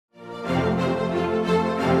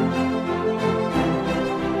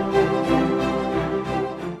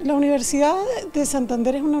Universidad de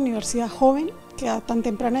Santander es una universidad joven que a tan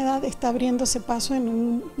temprana edad está abriéndose paso en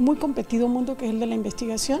un muy competido mundo que es el de la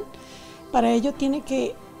investigación. Para ello tiene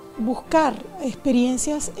que buscar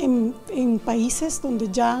experiencias en países donde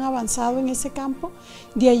ya han avanzado en ese campo.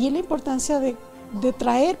 De allí la importancia de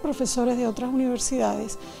traer profesores de otras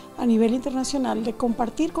universidades a nivel internacional, de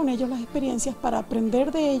compartir con ellos las experiencias para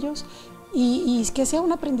aprender de ellos y que sea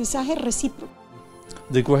un aprendizaje recíproco.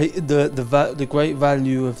 The great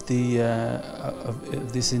value of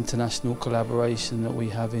this international collaboration that we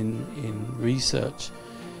have in research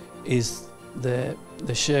is the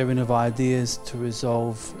sharing of ideas to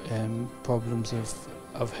resolve problems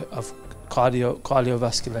of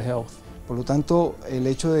cardiovascular health. Por lo tanto, el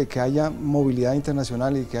hecho de que haya movilidad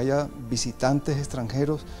internacional y que haya visitantes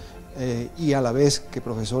extranjeros y a la vez que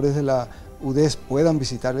profesores de la UDES puedan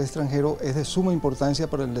visitar el extranjero es de suma importancia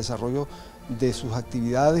para el desarrollo de sus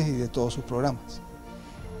actividades y de todos sus programas.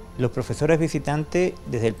 Los profesores visitantes,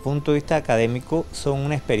 desde el punto de vista académico, son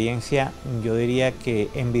una experiencia, yo diría que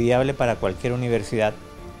envidiable para cualquier universidad,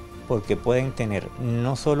 porque pueden tener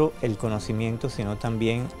no solo el conocimiento, sino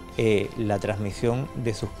también la transmisión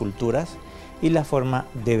de sus culturas y la forma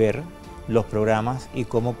de ver los programas y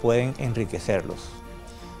cómo pueden enriquecerlos.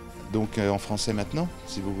 Donc en français maintenant,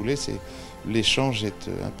 si vous voulez, l'échange est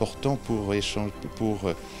important pour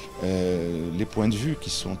les points de vue qui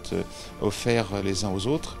sont offerts les uns aux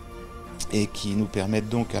autres et qui nous permettent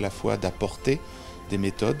donc à la fois d'apporter des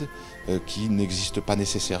méthodes qui n'existent pas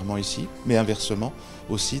nécessairement ici, mais inversement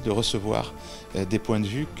aussi de recevoir des points de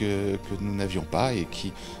vue que nous n'avions pas et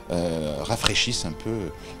qui rafraîchissent un peu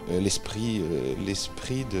l'esprit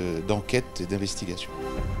d'enquête et d'investigation.